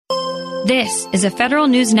This is a Federal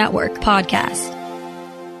News Network podcast.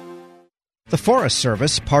 The Forest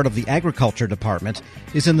Service, part of the Agriculture Department,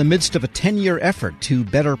 is in the midst of a 10-year effort to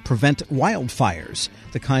better prevent wildfires,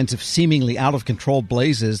 the kinds of seemingly out-of-control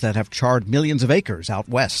blazes that have charred millions of acres out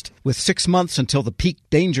west. With 6 months until the peak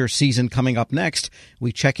danger season coming up next,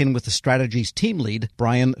 we check in with the strategy's team lead,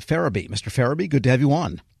 Brian Ferebee. Mr. Ferebee, good to have you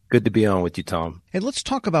on. Good to be on with you, Tom. Hey, let's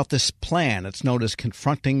talk about this plan. It's known as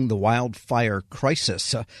Confronting the Wildfire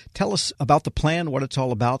Crisis. Tell us about the plan, what it's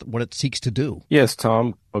all about, what it seeks to do. Yes,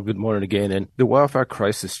 Tom. Well, good morning again. And the Wildfire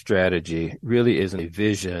Crisis Strategy really is a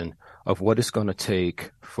vision of what it's going to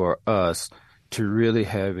take for us to really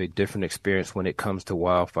have a different experience when it comes to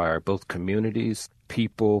wildfire, both communities,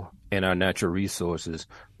 people, and our natural resources.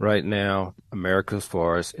 Right now, America's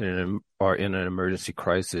forests are in an emergency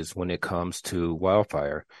crisis when it comes to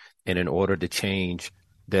wildfire. And in order to change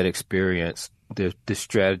that experience, the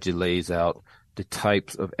strategy lays out the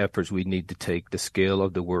types of efforts we need to take, the scale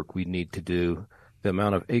of the work we need to do, the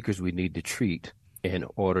amount of acres we need to treat in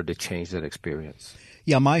order to change that experience.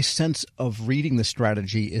 Yeah, my sense of reading the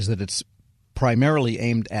strategy is that it's primarily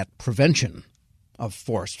aimed at prevention of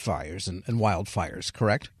forest fires and wildfires,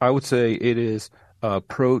 correct? I would say it is an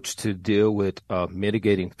approach to deal with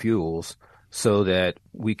mitigating fuels so that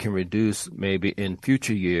we can reduce maybe in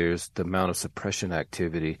future years the amount of suppression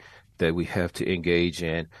activity that we have to engage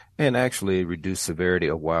in and actually reduce severity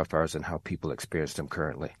of wildfires and how people experience them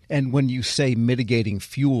currently. And when you say mitigating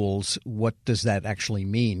fuels, what does that actually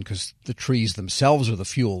mean? Because the trees themselves are the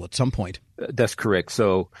fuel at some point. That's correct.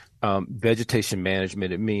 So vegetation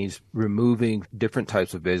management, it means removing different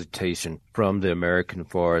types of vegetation from the American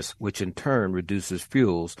forest, which in turn reduces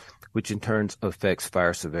fuels, which in turn affects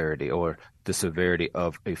fire severity or the severity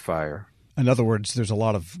of a fire. In other words, there's a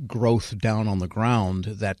lot of growth down on the ground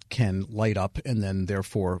that can light up and then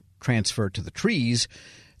therefore transfer to the trees.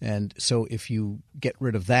 And so if you get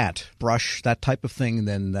rid of that, brush, that type of thing,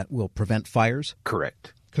 then that will prevent fires?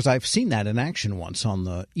 Correct. Because I've seen that in action once on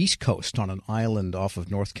the East Coast on an island off of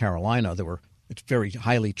North Carolina. It's very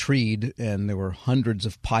highly treed, and there were hundreds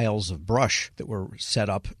of piles of brush that were set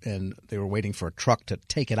up, and they were waiting for a truck to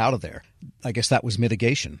take it out of there. I guess that was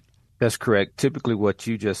mitigation. That's correct. Typically what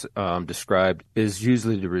you just described is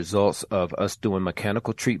usually the results of us doing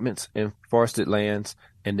mechanical treatments in forested lands,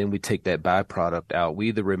 and then we take that byproduct out. We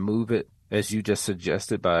either remove it, as you just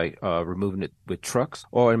suggested, by removing it with trucks,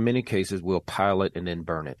 or in many cases we'll pile it and then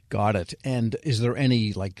burn it. Got it. And is there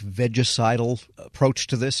any vegicidal approach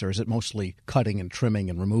to this, or is it mostly cutting and trimming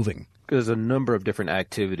and removing? There's a number of different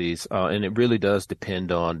activities, and it really does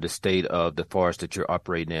depend on the state of the forest that you're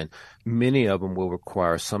operating in. Many of them will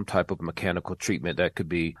require some type of mechanical treatment. That could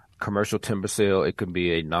be commercial timber sale. It could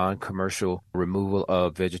be a non-commercial removal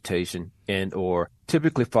of vegetation and or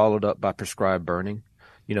typically followed up by prescribed burning.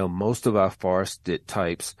 You know, most of our forested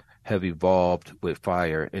types have evolved with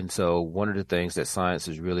fire. And so one of the things that science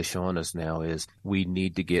is really showing us now is we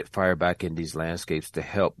need to get fire back in these landscapes to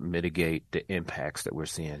help mitigate the impacts that we're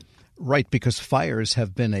seeing. Right, because fires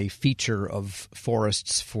have been a feature of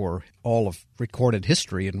forests for all of recorded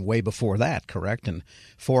history and way before that, correct? And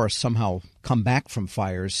forests somehow come back from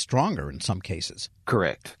fires stronger in some cases.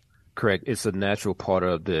 Correct. It's a natural part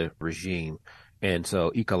of the regime. And so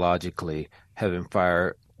ecologically, having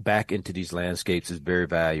fire back into these landscapes is very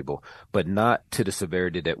valuable, but not to the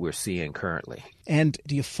severity that we're seeing currently. And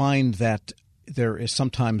do you find that there is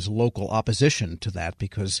sometimes local opposition to that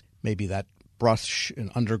because maybe that brush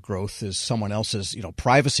and undergrowth is someone else's,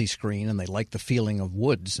 privacy screen, and they like the feeling of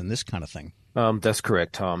woods and this kind of thing? That's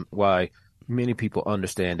correct, Tom. Why many people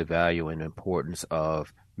understand the value and importance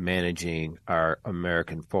of managing our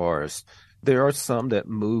American forests. There are some that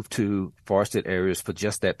move to forested areas for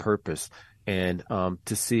just that purpose. And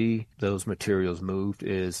to see those materials moved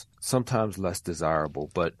is sometimes less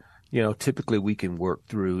desirable. But, typically we can work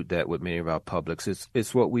through that with many of our publics.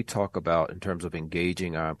 It's what we talk about in terms of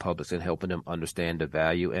engaging our publics and helping them understand the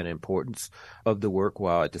value and importance of the work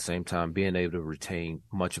while at the same time being able to retain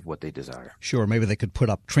much of what they desire. Sure. Maybe they could put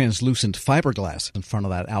up translucent fiberglass in front of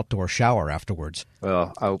that outdoor shower afterwards.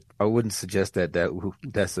 Well, I wouldn't suggest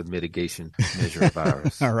that's a mitigation measure of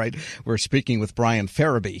ours. All right. We're speaking with Brian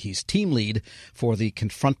Ferebee. He's team lead for the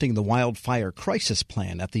Confronting the Wildfire Crisis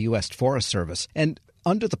Plan at the U.S. Forest Service. And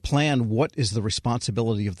under the plan, what is the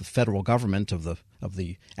responsibility of the federal government, of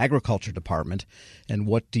the Agriculture Department, and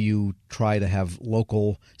what do you try to have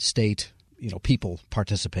local, state, people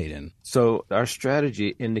participate in? So our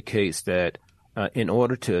strategy indicates that in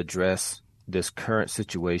order to address this current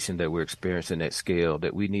situation that we're experiencing at scale,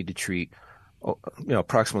 that we need to treat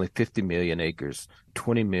approximately 50 million acres,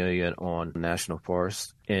 20 million on national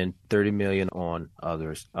forests, and 30 million on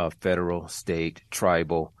others, federal, state,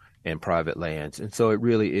 tribal, and private lands. And so it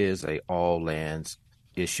really is a all lands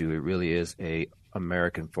issue. It really is a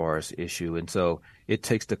American forest issue. And so it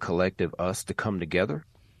takes the collective us to come together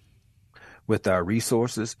with our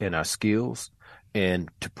resources and our skills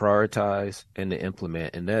and to prioritize and to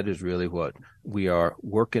implement. And that is really what we are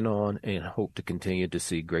working on and hope to continue to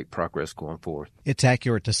see great progress going forward. It's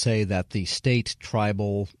accurate to say that the state,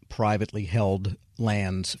 tribal, privately held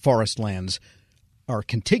lands, forest lands, are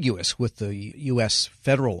contiguous with the U.S.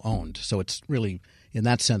 federal owned. So it's really, in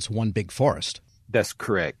that sense, one big forest. That's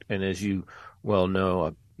correct. And as you well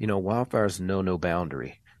know, wildfires know no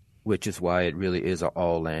boundary, which is why it really is an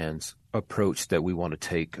all lands approach that we want to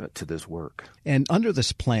take to this work. And under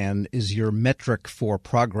this plan, is your metric for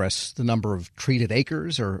progress the number of treated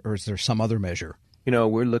acres, or is there some other measure?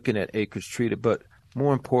 We're looking at acres treated, but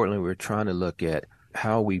more importantly, we're trying to look at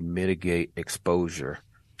how we mitigate exposure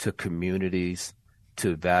to communities,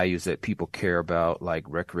 to values that people care about, like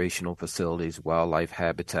recreational facilities, wildlife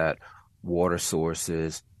habitat, water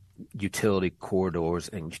sources, utility corridors,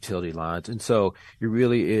 and utility lines. And so it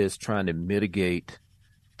really is trying to mitigate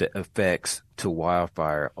the effects to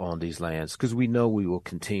wildfire on these lands, because we know we will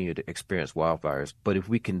continue to experience wildfires. But if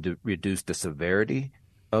we can reduce the severity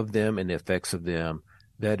of them and the effects of them,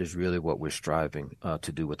 that is really what we're striving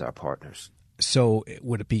to do with our partners. So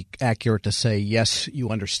would it be accurate to say, yes, you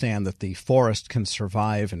understand that the forest can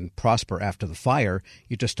survive and prosper after the fire,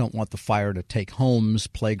 you just don't want the fire to take homes,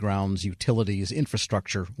 playgrounds, utilities,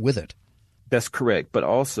 infrastructure with it? That's correct. But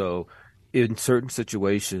also, in certain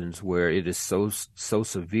situations where it is so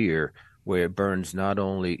severe, where it burns not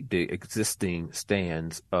only the existing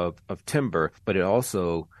stands of timber, but it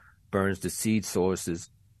also burns the seed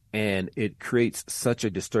sources, and it creates such a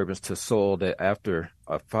disturbance to soil that after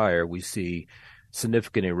a fire we see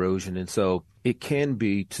significant erosion. And so it can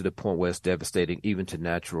be to the point where it's devastating even to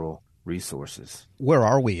natural resources. Where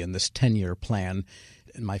are we in this 10-year plan?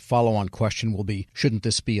 And my follow-on question will be, shouldn't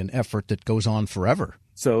this be an effort that goes on forever?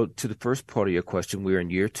 So to the first part of your question, we're in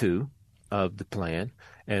year 2 of the plan,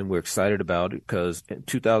 and we're excited about it because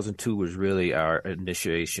 2002 was really our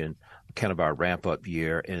initiation, kind of our ramp-up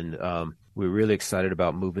year, and we're really excited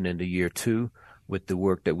about moving into year 2 with the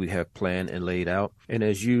work that we have planned and laid out. And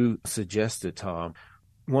as you suggested, Tom,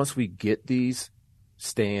 once we get these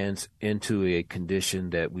stands into a condition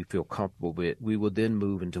that we feel comfortable with, we will then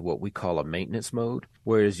move into what we call a maintenance mode,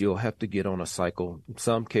 whereas you'll have to get on a cycle. In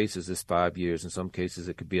some cases, it's 5 years. In some cases,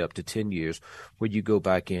 it could be up to 10 years where you go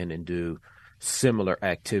back in and do similar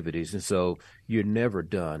activities. And so you're never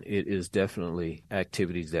done. It is definitely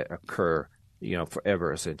activities that occur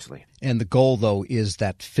forever, essentially. And the goal, though, is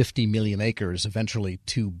that 50 million acres eventually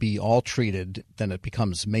to be all treated. Then it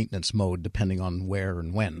becomes maintenance mode depending on where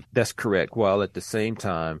and when. That's correct, while at the same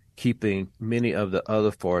time keeping many of the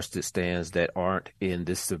other forested stands that aren't in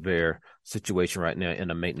this severe situation right now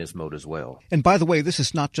in a maintenance mode as well. And by the way, this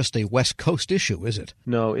is not just a West Coast issue, is it?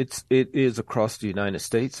 No, it is across the United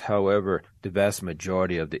States. However, the vast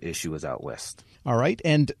majority of the issue is out west. All right.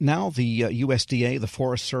 And now the USDA, the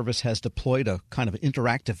Forest Service, has deployed a kind of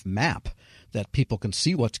interactive map that people can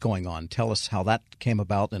see what's going on. Tell us how that came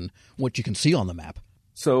about and what you can see on the map.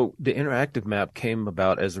 So the interactive map came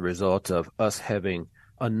about as a result of us having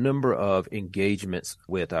a number of engagements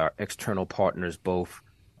with our external partners, both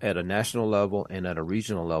at a national level and at a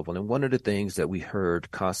regional level. And one of the things that we heard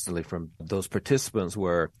constantly from those participants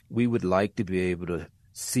were, we would like to be able to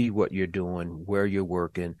see what you're doing, where you're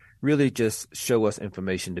working, really just show us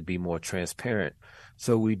information to be more transparent.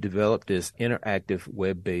 So we developed this interactive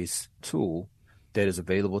web-based tool that is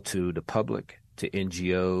available to the public, to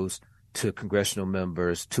NGOs, to congressional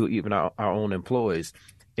members, to even our own employees.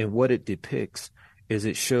 And what it depicts is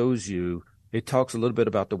it shows you, it talks a little bit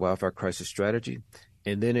about the wildfire crisis strategy,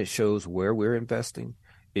 and then it shows where we're investing.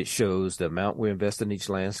 It shows the amount we're investing in each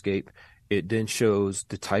landscape. It then shows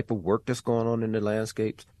the type of work that's going on in the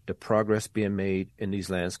landscapes, the progress being made in these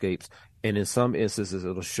landscapes. And in some instances,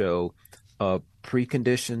 it'll show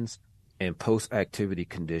preconditions and post-activity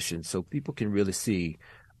conditions, so people can really see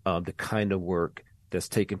the kind of work that's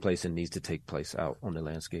taking place and needs to take place out on the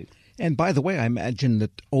landscape. And by the way, I imagine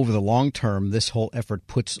that over the long term, this whole effort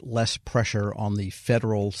puts less pressure on the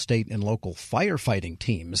federal, state, and local firefighting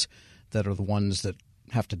teams that are the ones that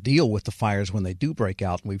have to deal with the fires when they do break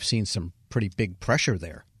out. And we've seen some pretty big pressure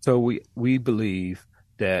there. So we believe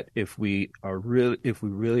that if we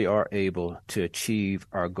really are able to achieve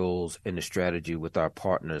our goals in the strategy with our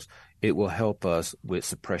partners, it will help us with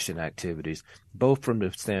suppression activities, both from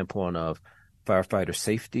the standpoint of firefighter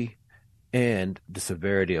safety and the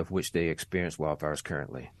severity of which they experience wildfires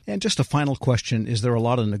currently. And just a final question, is there a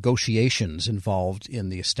lot of negotiations involved in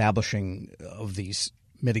the establishing of these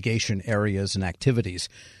mitigation areas and activities?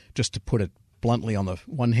 Just to put it bluntly, on the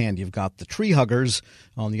one hand, you've got the tree huggers.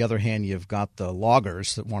 On the other hand, you've got the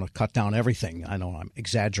loggers that want to cut down everything. I know I'm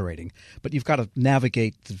exaggerating, but you've got to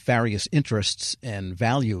navigate the various interests and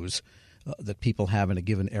values that people have in a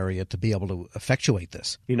given area to be able to effectuate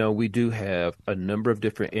this. We do have a number of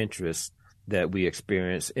different interests that we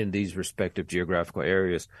experience in these respective geographical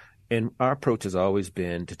areas. And our approach has always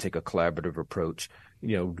been to take a collaborative approach,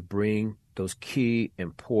 to bring those key,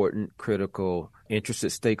 important, critical,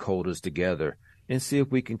 interested stakeholders together and see if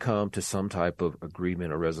we can come to some type of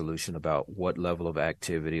agreement or resolution about what level of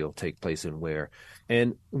activity will take place and where.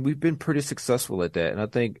 And we've been pretty successful at that. And I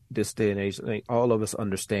think this day and age, I think all of us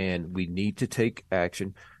understand we need to take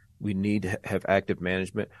action. We need to have active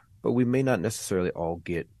management, but we may not necessarily all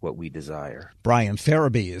get what we desire. Brian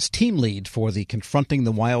Farabee is team lead for the Confronting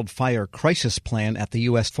the Wildfire Crisis Plan at the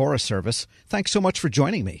U.S. Forest Service. Thanks so much for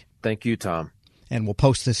joining me. Thank you, Tom. And we'll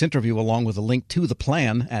post this interview along with a link to the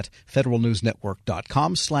plan at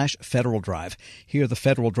federalnewsnetwork.com/Federal Drive. Hear the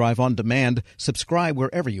Federal Drive on demand. Subscribe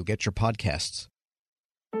wherever you get your podcasts.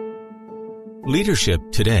 Leadership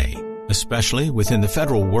today, especially within the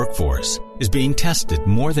federal workforce, is being tested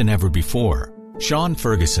more than ever before. Sean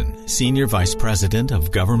Ferguson, Senior Vice President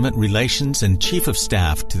of Government Relations and Chief of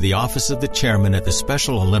Staff to the Office of the Chairman at the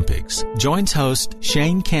Special Olympics, joins host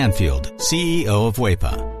Shane Canfield, CEO of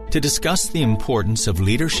WEPA, to discuss the importance of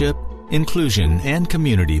leadership, inclusion, and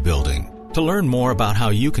community building. To learn more about how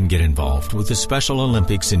you can get involved with the Special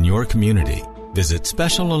Olympics in your community, visit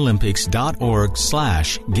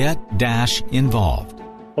specialolympics.org/get-involved.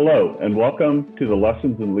 Hello, and welcome to the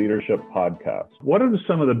Lessons in Leadership podcast. What are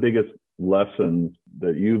some of the biggest lessons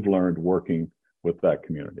that you've learned working with that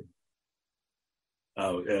community?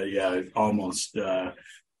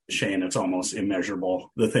 Shane, it's almost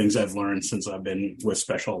immeasurable, the things I've learned since I've been with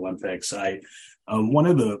Special Olympics. One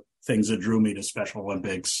of the things that drew me to Special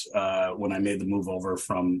Olympics when I made the move over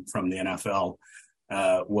from the NFL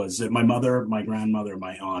was that my mother, my grandmother,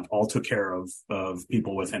 my aunt all took care of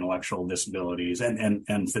people with intellectual disabilities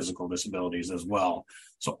and physical disabilities as well.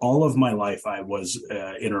 So all of my life I was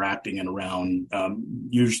interacting and around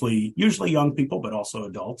usually young people, but also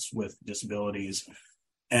adults with disabilities.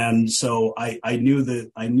 And so I knew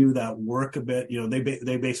that work a bit.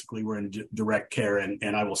 They basically were in direct care,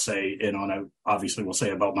 and I will say, and I obviously will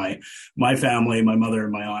say about my family, my mother,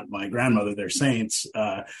 my aunt, my grandmother, they're saints.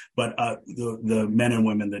 But the men and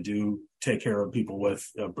women that do take care of people with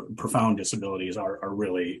profound disabilities are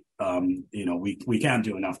really, we can't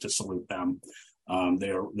do enough to salute them.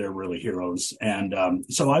 They're really heroes. And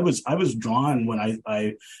so I was drawn when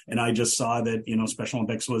I just saw that, Special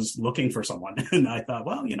Olympics was looking for someone. And I thought,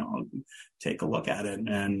 well, take a look at it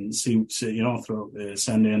and see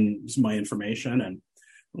send in my information. And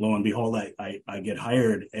lo and behold, I get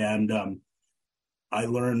hired. And I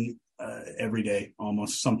learn every day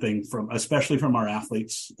almost something especially from our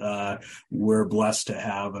athletes. We're blessed to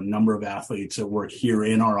have a number of athletes that work here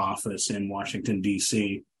in our office in Washington,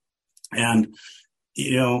 D.C. And,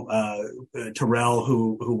 Terrell,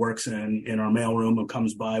 who works in our mailroom, who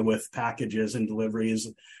comes by with packages and deliveries.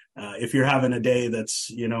 If you're having a day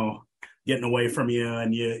that's, getting away from you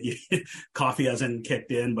and you coffee hasn't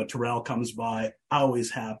kicked in, but Terrell comes by,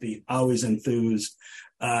 always happy, always enthused,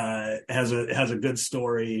 has a good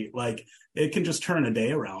story. Like, it can just turn a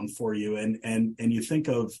day around for you. And you think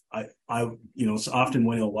of, so often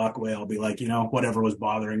when he'll walk away, I'll be like, whatever was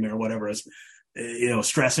bothering me or whatever is,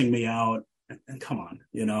 stressing me out. And come on,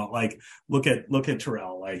 look at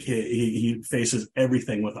Terrell. Like he faces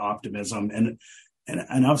everything with optimism. And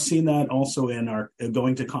I've seen that also in our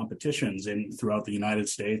going to competitions throughout the United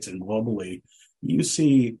States and globally. You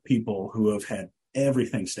see people who have had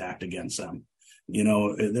everything stacked against them.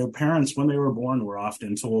 Their parents, when they were born, were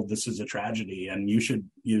often told this is a tragedy and you should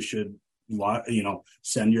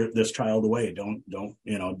send this child away. Don't,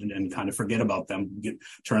 and kind of forget about them,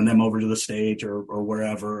 turn them over to the stage or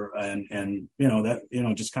wherever. And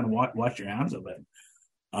just kind of wash your hands of it.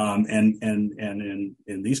 And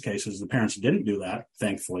in these cases, the parents didn't do that,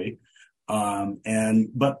 thankfully.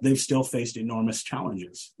 But they've still faced enormous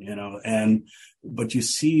challenges, but you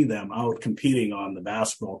see them out competing on the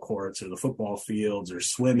basketball courts or the football fields or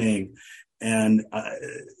swimming and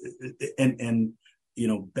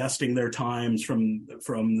besting their times from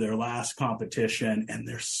their last competition. And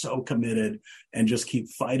they're so committed and just keep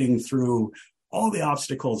fighting through all the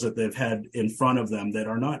obstacles that they've had in front of them that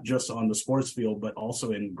are not just on the sports field, but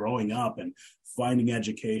also in growing up and finding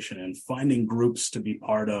education and finding groups to be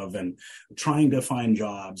part of and trying to find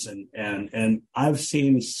jobs. And I've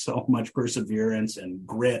seen so much perseverance and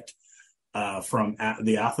grit from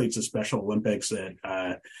the athletes of Special Olympics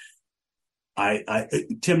that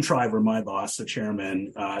Tim Shriver, my boss, the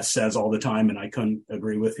chairman, says all the time, and I couldn't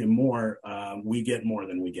agree with him more, we get more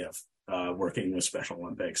than we give. Working with Special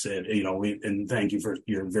Olympics, and thank you for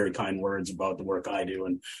your very kind words about the work I do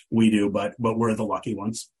and we do, but we're the lucky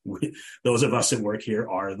ones. Those of us that work here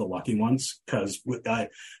are the lucky ones, because I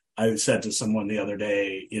said to someone the other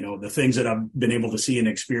day, the things that I've been able to see and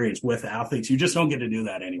experience with athletes, you just don't get to do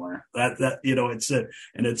that anywhere.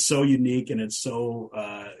 It's so unique and it's so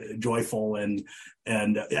joyful and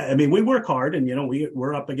I mean, we work hard and,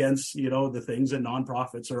 we're up against, the things that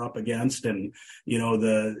nonprofits are up against and,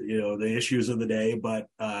 the issues of the day. But,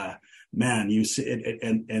 man, you see it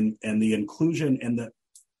and the inclusion and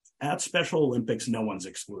at Special Olympics, no one's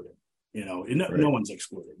excluded. No one's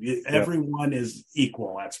excluded. Everyone is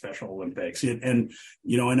equal at Special Olympics. And,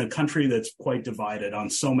 in a country that's quite divided on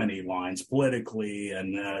so many lines, politically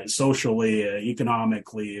and socially,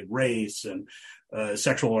 economically, race and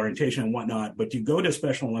sexual orientation and whatnot. But you go to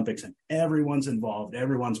Special Olympics and everyone's involved,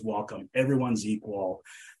 everyone's welcome, everyone's equal.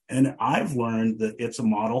 And I've learned that it's a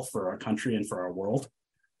model for our country and for our world.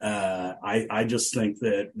 I just think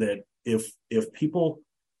that if people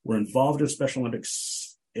were involved in Special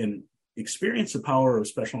Olympics and experience the power of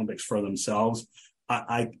Special Olympics for themselves,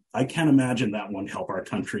 I can't imagine that won't help our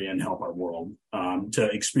country and help our world to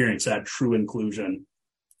experience that true inclusion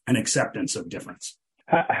and acceptance of difference.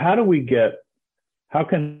 How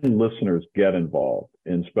can listeners get involved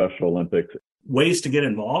in Special Olympics? Ways to get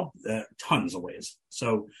involved, tons of ways.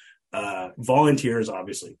 So volunteers,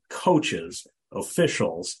 obviously, coaches,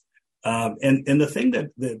 officials, and the thing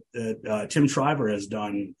that Tim Shriver has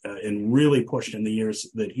done and really pushed in the years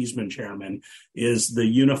that he's been chairman is the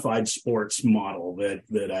unified sports model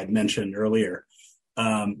that I'd mentioned earlier,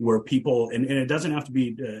 where people, and it doesn't have to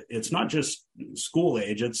be, it's not just school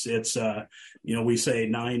age. It's we say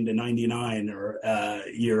 9 to 99 or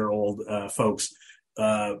year old folks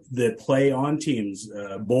that play on teams,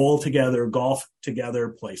 bowl together, golf together,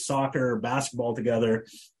 play soccer, basketball together.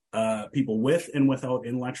 People with and without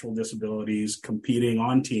intellectual disabilities competing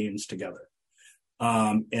on teams together.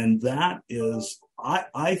 And that is,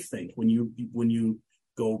 I think when you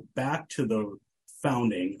go back to the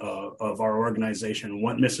founding of our organization,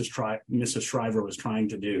 what Mrs. Shriver was trying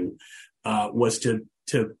to do was to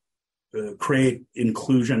create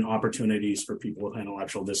inclusion opportunities for people with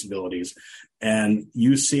intellectual disabilities. And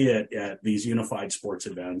you see it at these unified sports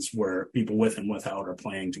events where people with and without are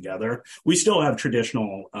playing together. We still have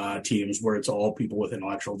traditional teams where it's all people with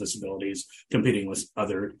intellectual disabilities competing with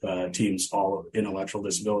other teams, all intellectual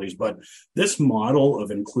disabilities. But this model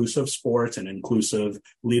of inclusive sports and inclusive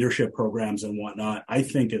leadership programs and whatnot, I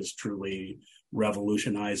think is truly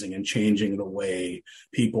revolutionizing and changing the way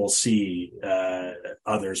people see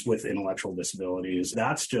others with intellectual disabilities.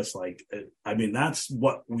 That's just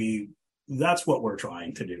that's what we're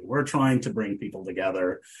trying to do. We're trying to bring people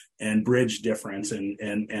together and bridge difference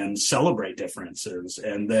and celebrate differences,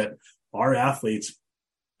 and that our athletes,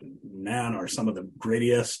 man, are some of the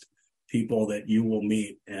grittiest people that you will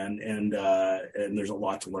meet, and there's a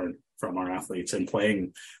lot to learn from our athletes, and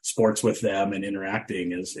playing sports with them and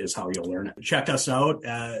interacting is how you'll learn it. Check us out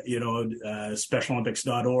at,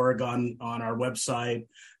 specialolympics.org on our website.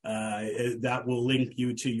 That will link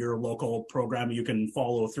you to your local program. You can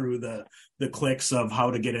follow through the clicks of how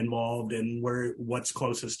to get involved and what's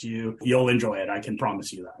closest to you. You'll enjoy it. I can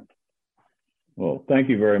promise you that. Well, thank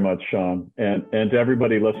you very much, Sean. And to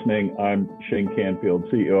everybody listening, I'm Shane Canfield,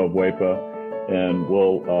 CEO of WEPA, and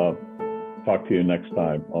we'll talk to you next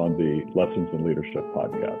time on the Lessons in Leadership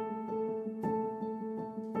podcast.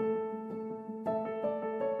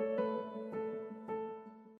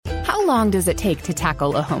 How long does it take to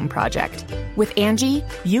tackle a home project? With Angie,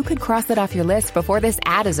 you could cross it off your list before this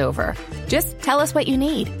ad is over. Just tell us what you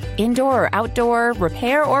need, indoor or outdoor,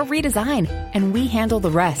 repair or redesign, and we handle the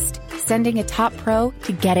rest, sending a top pro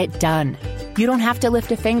to get it done. You don't have to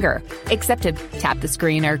lift a finger, except to tap the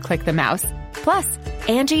screen or click the mouse. Plus,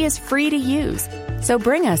 Angie is free to use. So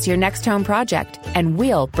bring us your next home project, and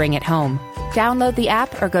we'll bring it home. Download the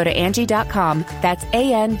app or go to Angie.com. That's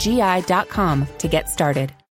ANGI.com to get started.